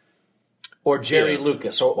Havlicek. Or Jerry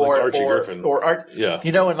Lucas, or Archie Griffin,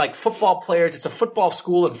 you know, and like football players, it's a football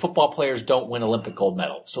school, and football players don't win Olympic gold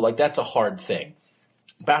medals, so like that's a hard thing.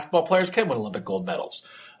 Basketball players can win Olympic gold medals,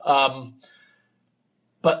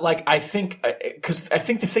 but like I think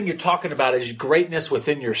the thing you're talking about is greatness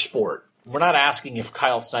within your sport. We're not asking if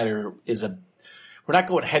Kyle Snyder we're not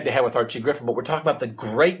going head to head with Archie Griffin, but we're talking about the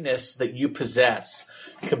greatness that you possess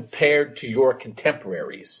compared to your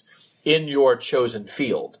contemporaries in your chosen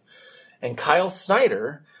field. And Kyle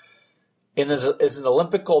Snyder is an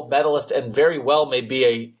Olympic gold medalist and very well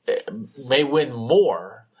may win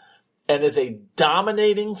more and is a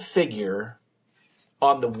dominating figure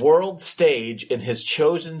on the world stage in his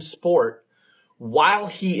chosen sport while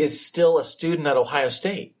he is still a student at Ohio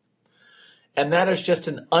State. And that is just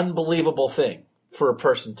an unbelievable thing for a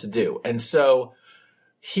person to do. And so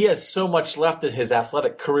he has so much left in his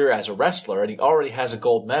athletic career as a wrestler, and he already has a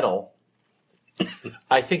gold medal.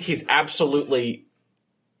 I think he's absolutely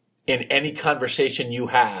in any conversation you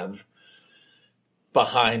have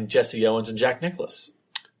behind Jesse Owens and Jack Nicklaus.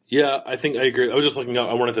 Yeah, I think I agree. I was just looking up.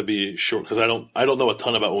 I wanted to be short because I don't know a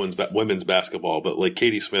ton about women's basketball, but like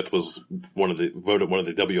Katie Smith was voted one of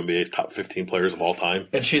the WNBA's top 15 players of all time,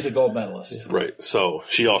 and she's a gold medalist, right? So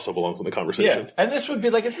she also belongs in the conversation. Yeah, and this would be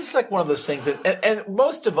like one of those things that, and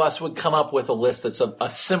most of us would come up with a list that's a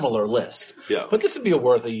similar list. Yeah, but this would be a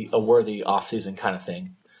worthy offseason kind of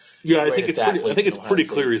thing. Yeah, I think it's pretty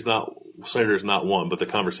clear Snyder's not one, but the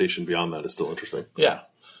conversation beyond that is still interesting. Yeah.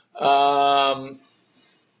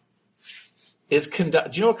 Do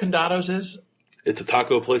you know what Condado's is? It's a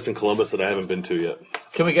taco place in Columbus that I haven't been to yet.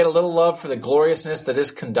 Can we get a little love for the gloriousness that is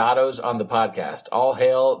Condado's on the podcast? All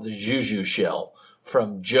hail the Juju Shell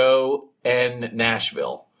from Joe N.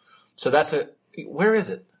 Nashville. So where is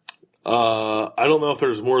it? I don't know if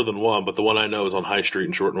there's more than one, but the one I know is on High Street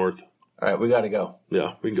in Short North. All right, we got to go.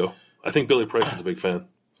 Yeah, we can go. I think Billy Price is a big fan.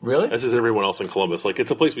 Really? As is everyone else in Columbus. Like,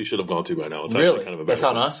 it's a place we should have gone to by now. It's really? Actually kind of embarrassing.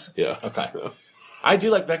 That's on us? Yeah. Okay. Yeah. I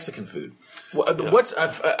do like Mexican food. I don't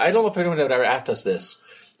know if anyone had ever asked us this.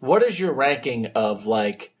 What is your ranking of,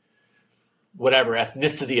 like, whatever,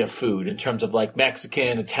 ethnicity of food in terms of, like,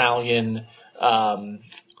 Mexican, Italian, what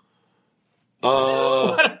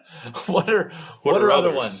are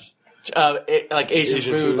other ones? Like Asian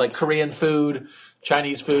food, foods. Like Korean food,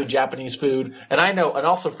 Chinese food, Japanese food. And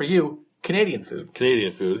also for you, Canadian food.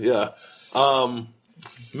 Canadian food, yeah.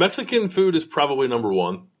 Mexican food is probably number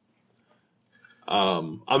one.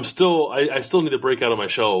 I still need to break out of my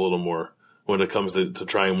shell a little more when it comes to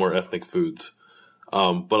trying more ethnic foods.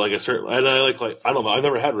 But like I don't know, I've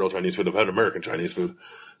never had real Chinese food. I've had American Chinese food.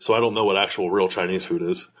 So I don't know what actual real Chinese food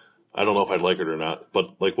is. I don't know if I'd like it or not.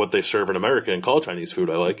 But like what they serve in America and call Chinese food,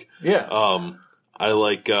 I like. Yeah. I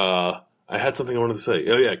like, I had something I wanted to say.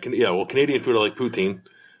 Oh yeah. Well, Canadian food, I like poutine.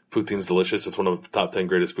 Poutine's delicious. It's one of the top 10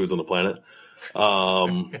 greatest foods on the planet.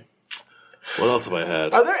 What else have I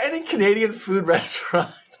had? Are there any Canadian food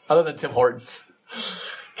restaurants other than Tim Hortons?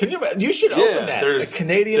 You should open that. There's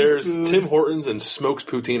food. Tim Hortons and Smokes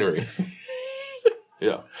Poutineery.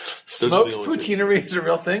 Yeah. Smokes Poutineery is a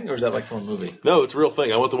real thing, or is that like from a movie? No, it's a real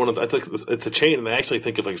thing. I went to one of I think it's a chain, and I actually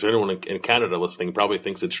think if like anyone in Canada listening probably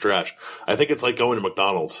thinks it's trash. I think it's like going to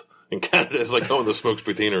McDonald's. In Canada, it's like going to Smokes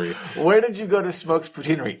Poutinery. Where did you go to Smokes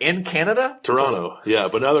Poutinery? In Canada? Toronto, yeah.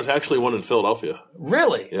 But now there's actually one in Philadelphia.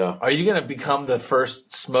 Really? Yeah. Are you going to become the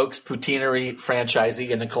first Smokes Poutinery franchisee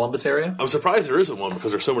in the Columbus area? I'm surprised there isn't one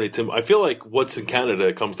because there's so many I feel like what's in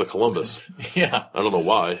Canada comes to Columbus. Yeah. I don't know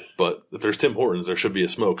why, but if there's Tim Hortons, there should be a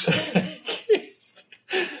Smokes.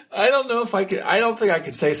 I don't know if I could. I don't think I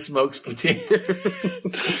could say Smokes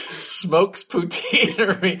Poutinery. Smokes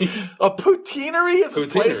Poutinery. A poutinery is a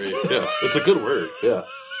place. Yeah, it's a good word. Yeah,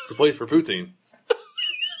 it's a place for poutine.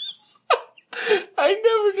 I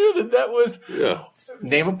never knew that was. Yeah.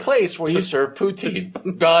 Name a place where you serve poutine.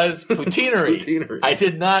 Does poutinery. Poutinery. I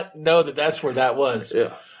did not know that's where that was.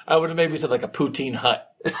 Yeah. I would have maybe said like a poutine hut.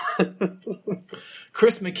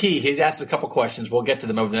 Chris McKee, he's asked a couple questions. We'll get to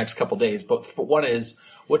them over the next couple days. But one is,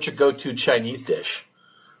 what's your go-to Chinese dish?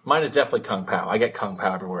 Mine is definitely Kung Pao. I get Kung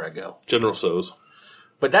Pao everywhere I go. General Tso's.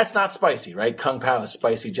 But that's not spicy, right? Kung Pao is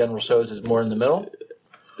spicy. General Tso's is more in the middle?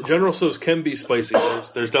 General Tso's can be spicy.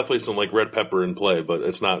 There's definitely some like red pepper in play, but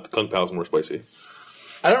it's not. Kung Pao's more spicy.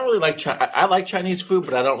 I don't really like I like Chinese food,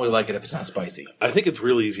 but I don't really like it if it's not spicy. I think it's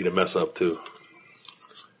really easy to mess up, too.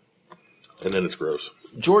 And then it's gross.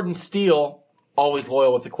 Jordan Steele, always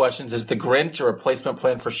loyal with the questions, is the Grinch a replacement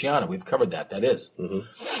plan for Shiana? We've covered that. That is. Mm-hmm.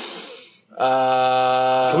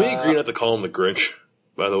 Can we agree not to call him the Grinch,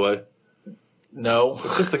 by the way? No.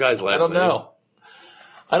 It's just the guy's last name.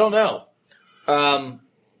 I don't know.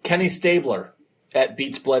 Kenny Stabler at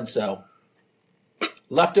Beats Bledsoe.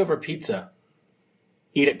 Leftover pizza.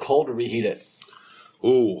 Eat it cold or reheat it?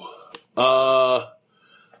 Ooh.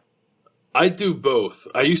 I do both.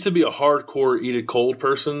 I used to be a hardcore eat it cold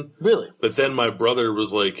person. Really? But then my brother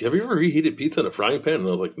was like, have you ever reheated pizza in a frying pan? And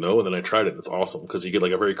I was like, no. And then I tried it, and it's awesome because you get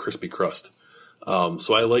like a very crispy crust.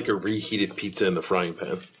 So I like a reheated pizza in the frying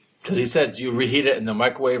pan. Because he says you reheat it in the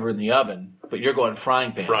microwave or in the oven, but you're going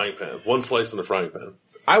frying pan. Frying pan. One slice in the frying pan.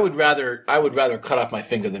 I would rather cut off my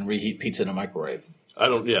finger than reheat pizza in a microwave.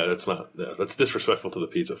 That's disrespectful to the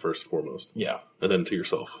pizza first and foremost. Yeah. And then to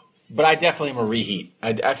yourself. But I definitely am a reheat.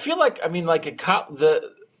 I feel like, the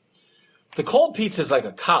cold pizza is like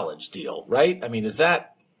a college deal, right? I mean, is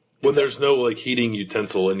that When there's no like heating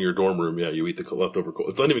utensil in your dorm room, yeah, you eat the leftover cold.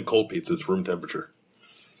 It's not even cold pizza; it's room temperature.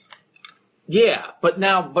 Yeah, but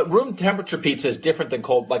room temperature pizza is different than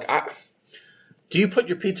cold. Do you put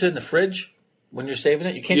your pizza in the fridge when you're saving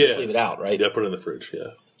it? You can't just leave it out, right? Yeah, put it in the fridge.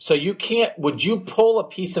 Yeah. So you can't. Would you pull a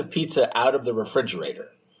piece of pizza out of the refrigerator?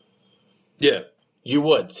 Yeah, you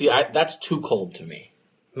would. See, that's too cold to me.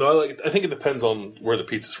 No, I like it. I think it depends on where the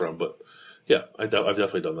pizza's from, but yeah, I've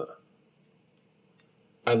definitely done that.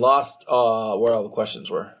 I lost where all the questions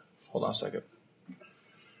were. Hold on a second.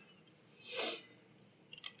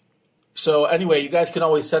 So anyway, you guys can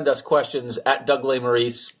always send us questions at Doug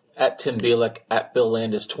Lesmerises, at Tim Bielik, at Bill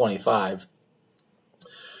Landis 25.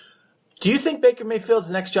 Do you think Baker Mayfield's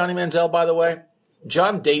the next Johnny Manziel, by the way?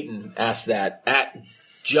 John Dayton asked that at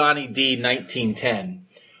Johnny D 1910.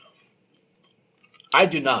 I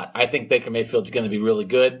do not. I think Baker Mayfield's going to be really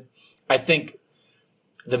good. I think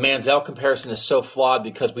the Manziel comparison is so flawed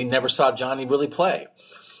because we never saw Johnny really play.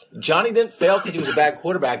 Johnny didn't fail because he was a bad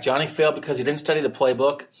quarterback. Johnny failed because he didn't study the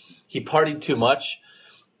playbook. He partied too much.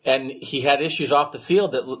 And he had issues off the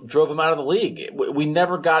field that drove him out of the league. We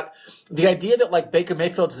never got the idea that like Baker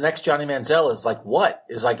Mayfield's the next Johnny Manziel is like what?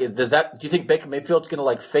 Is like, do you think Baker Mayfield's going to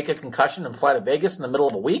like fake a concussion and fly to Vegas in the middle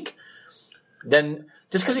of a week? Then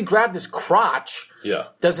just because he grabbed his crotch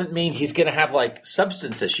doesn't mean he's going to have like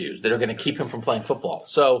substance issues that are going to keep him from playing football.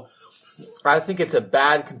 So I think it's a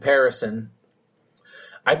bad comparison.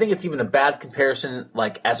 I think it's even a bad comparison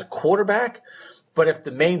like as a quarterback. But if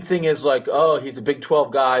the main thing is like, oh, he's a Big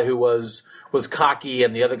 12 guy who was cocky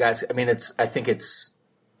and the other guys, I mean, I think it's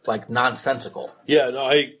like nonsensical. Yeah, no,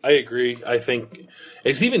 I agree. I think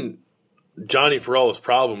it's even Johnny, for all his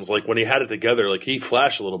problems, like when he had it together, like he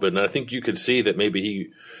flashed a little bit, and I think you could see that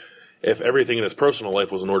maybe if everything in his personal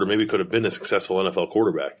life was in order, maybe he could have been a successful NFL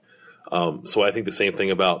quarterback. So I think the same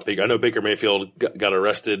thing about Baker. I know Baker Mayfield got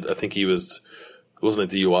arrested. I think it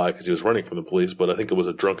wasn't a DUI because he was running from the police, but I think it was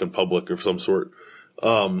a drunken public of some sort.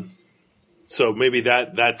 So maybe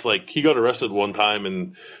that's like he got arrested one time,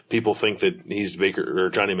 and people think that he's Baker or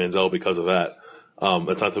Johnny Manziel because of that.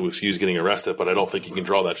 That's not to excuse getting arrested, but I don't think you can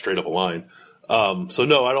draw that straight up a line. So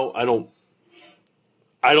no,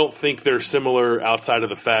 I don't think they're similar outside of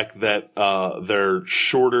the fact that they're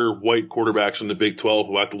shorter white quarterbacks from the Big 12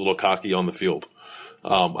 who act a little cocky on the field.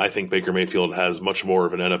 I think Baker Mayfield has much more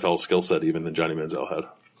of an NFL skill set even than Johnny Manziel had.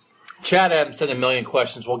 Chad Adams sent a million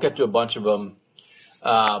questions. We'll get to a bunch of them.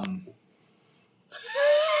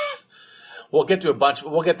 We'll get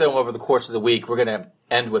them over the course of the week. We're going to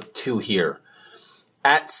end with two here.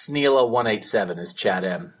 At Sneela187 is Chad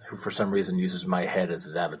M., who for some reason uses my head as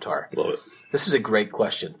his avatar. Love it. This is a great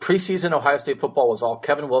question. Preseason Ohio State football was all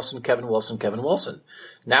Kevin Wilson, Kevin Wilson, Kevin Wilson.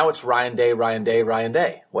 Now it's Ryan Day, Ryan Day, Ryan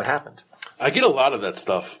Day. What happened? I get a lot of that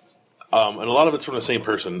stuff, and a lot of it's from the same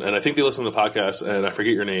person. And I think they listen to the podcast, and I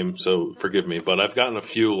forget your name, so forgive me. But I've gotten a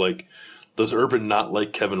few like, does Urban not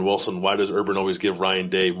like Kevin Wilson? Why does Urban always give Ryan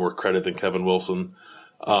Day more credit than Kevin Wilson?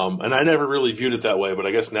 And I never really viewed it that way, but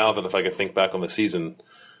I guess now that if I could think back on the season,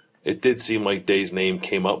 it did seem like Day's name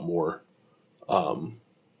came up more than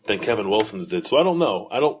Kevin Wilson's did. So I don't know.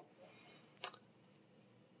 I don't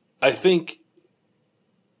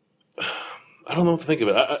know what to think of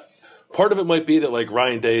it. Part of it might be that like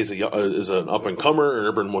Ryan Day is an up and comer, and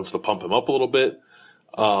Urban wants to pump him up a little bit.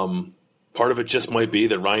 Part of it just might be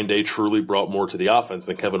that Ryan Day truly brought more to the offense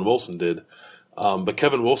than Kevin Wilson did. But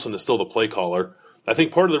Kevin Wilson is still the play caller. I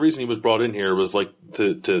think part of the reason he was brought in here was like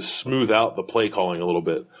to smooth out the play calling a little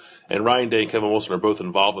bit. And Ryan Day and Kevin Wilson are both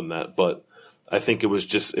involved in that. But I think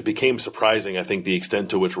it became surprising, I think, the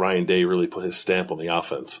extent to which Ryan Day really put his stamp on the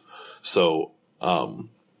offense. So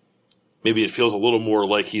maybe it feels a little more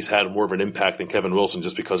like he's had more of an impact than Kevin Wilson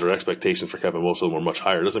just because our expectations for Kevin Wilson were much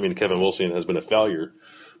higher. It doesn't mean Kevin Wilson has been a failure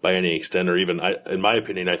by any extent, or even, in my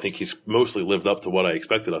opinion, I think he's mostly lived up to what I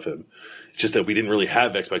expected of him. It's just that we didn't really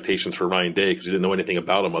have expectations for Ryan Day because we didn't know anything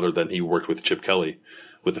about him other than he worked with Chip Kelly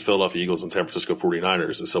with the Philadelphia Eagles and San Francisco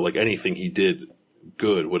 49ers. And so, like, anything he did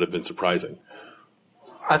good would have been surprising.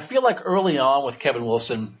 I feel like early on with Kevin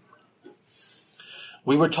Wilson,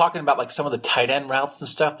 we were talking about like some of the tight end routes and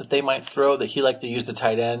stuff that they might throw, that he liked to use the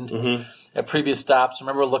tight end at previous stops. I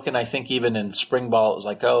remember looking, I think even in spring ball, it was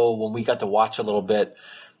like, when we got to watch a little bit,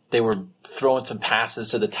 they were throwing some passes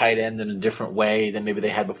to the tight end in a different way than maybe they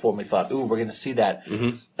had before. And we thought, we're going to see that.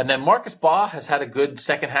 Mm-hmm. And then Marcus Baugh has had a good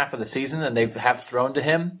second half of the season, and they have thrown to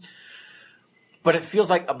him. But it feels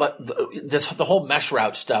like the whole mesh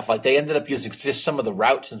route stuff, like they ended up using just some of the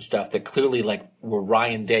routes and stuff that clearly like were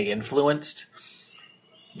Ryan Day influenced.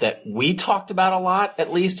 that we talked about a lot,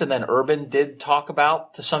 at least, and then Urban did talk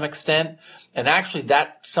about to some extent. And actually,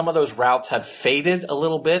 that some of those routes have faded a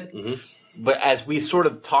little bit. Mm-hmm. But as we sort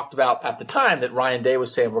of talked about at the time, that Ryan Day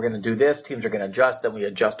was saying we're going to do this, teams are going to adjust, then we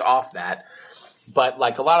adjust off that. But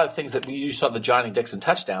like a lot of the things that you saw the Johnny Dixon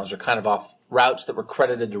touchdowns are kind of off routes that were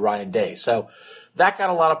credited to Ryan Day. So that got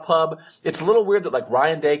a lot of pub. It's a little weird that like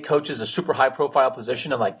Ryan Day coaches a super high profile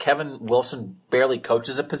position and like Kevin Wilson barely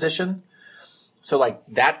coaches a position. So like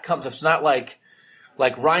that comes, it's not like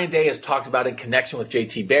Ryan Day has talked about in connection with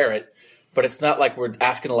JT Barrett, but it's not like we're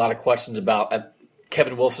asking a lot of questions about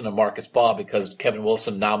Kevin Wilson and Marcus Baugh because Kevin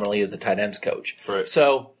Wilson nominally is the tight ends coach. Right.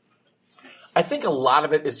 So I think a lot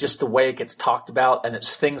of it is just the way it gets talked about, and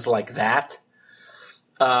it's things like that.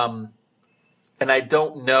 And I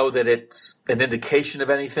don't know that it's an indication of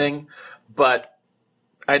anything, but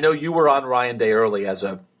I know you were on Ryan Day early as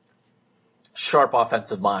a sharp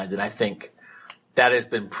offensive mind, and I think that has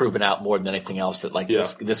been proven out more than anything else that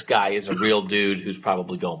this guy is a real dude who's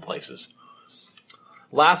probably going places.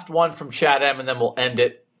 Last one from Chad M, and then we'll end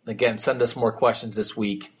it. Again, send us more questions this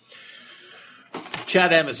week.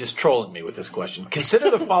 Chad M is just trolling me with this question. Consider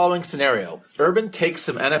the following scenario. Urban takes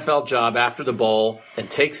some NFL job after the bowl and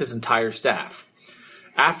takes his entire staff.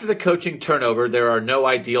 After the coaching turnover, there are no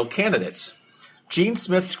ideal candidates. Gene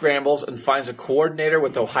Smith scrambles and finds a coordinator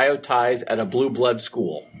with Ohio ties at a blue blood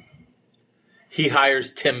school. He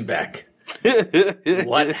hires Tim Beck.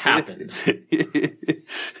 What happens?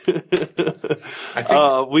 I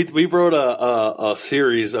think we wrote a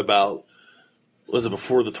series about, was it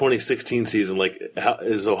before the 2016 season? Like, how,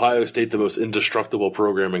 is Ohio State the most indestructible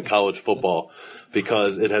program in college football?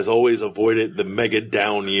 Because it has always avoided the mega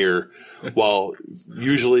down year while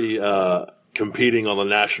usually competing on the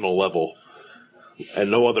national level.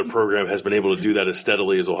 And no other program has been able to do that as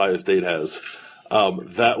steadily as Ohio State has.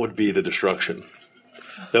 That would be the destruction.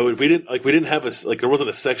 That would, we didn't have there wasn't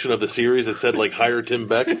a section of the series that said like hire Tim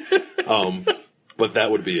Beck, but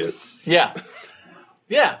that would be it.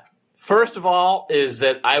 Yeah. First of all, is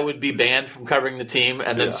that I would be banned from covering the team,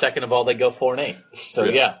 and then second of all, they go 4-8. So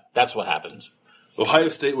yeah, that's what happens. Ohio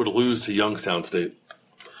State would lose to Youngstown State.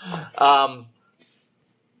 And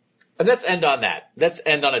let's end on that. Let's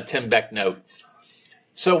end on a Tim Beck note.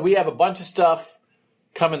 So we have a bunch of stuff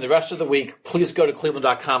coming the rest of the week. Please go to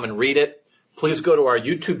cleveland.com and read it. Please go to our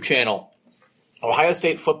YouTube channel, Ohio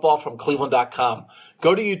State Football from Cleveland.com.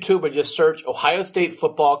 Go to YouTube and just search Ohio State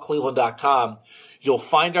Football Cleveland.com. You'll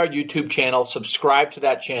find our YouTube channel. Subscribe to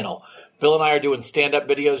that channel. Bill and I are doing stand-up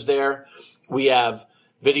videos there. We have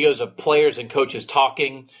videos of players and coaches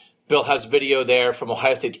talking. Bill has video there from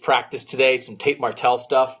Ohio State's practice today, some Tate Martell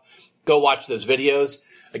stuff. Go watch those videos.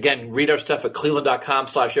 Again, read our stuff at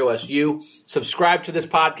cleveland.com/OSU. Subscribe to this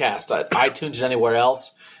podcast at iTunes and anywhere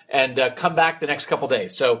else. And come back the next couple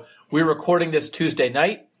days. So we're recording this Tuesday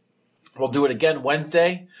night. We'll do it again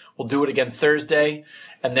Wednesday. We'll do it again Thursday.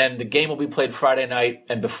 And then the game will be played Friday night.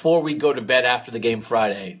 And before we go to bed after the game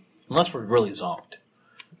Friday, unless we're really zonked.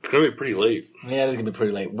 It's going to be pretty late. Yeah, it is going to be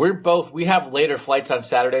pretty late. We have later flights on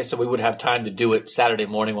Saturday, so we would have time to do it Saturday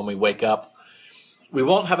morning when we wake up. We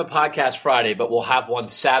won't have a podcast Friday, but we'll have one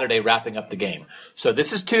Saturday wrapping up the game. So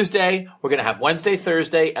this is Tuesday. We're going to have Wednesday,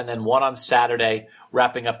 Thursday, and then one on Saturday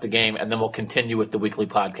wrapping up the game, and then we'll continue with the weekly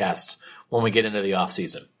podcasts when we get into the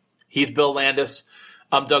offseason. He's Bill Landis.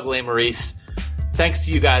 I'm Doug Lesmerises. Thanks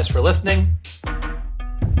to you guys for listening.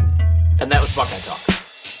 And that was Buckeye Talk.